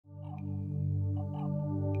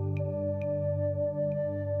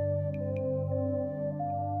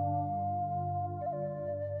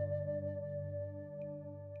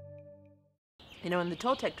In the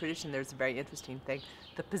Toltec tradition, there's a very interesting thing.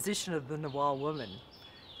 The position of the Nagual woman,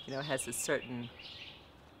 has a certain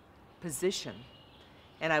position.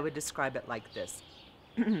 And I would describe it like this.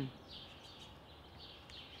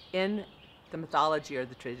 In the mythology or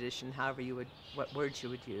the tradition, what words you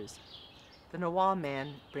would use, the Nagual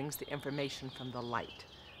man brings the information from the light.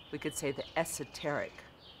 We could say the esoteric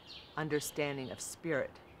understanding of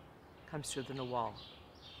spirit comes through the Nagual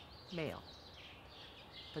male.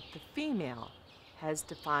 But the female has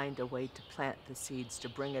to find a way to plant the seeds, to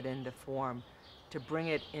bring it into form, to bring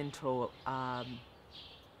it into a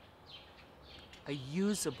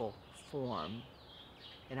usable form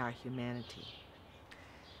in our humanity.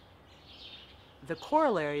 The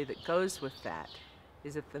corollary that goes with that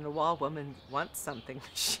is if the Nagual woman wants something,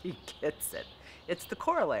 she gets it. It's the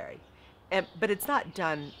corollary. But it's not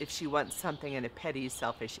done if she wants something in a petty,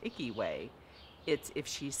 selfish, icky way. It's if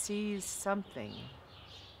she sees something,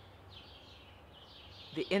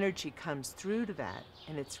 the energy comes through to that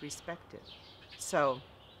and it's respected. So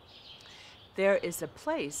there is a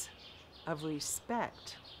place of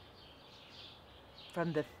respect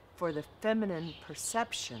for the feminine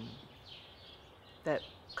perception that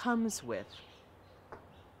comes with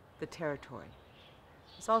the territory.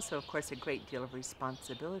 There's also, of course, a great deal of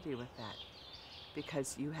responsibility with that,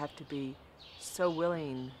 because you have to be so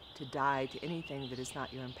willing to die to anything that is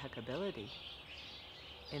not your impeccability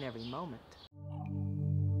in every moment.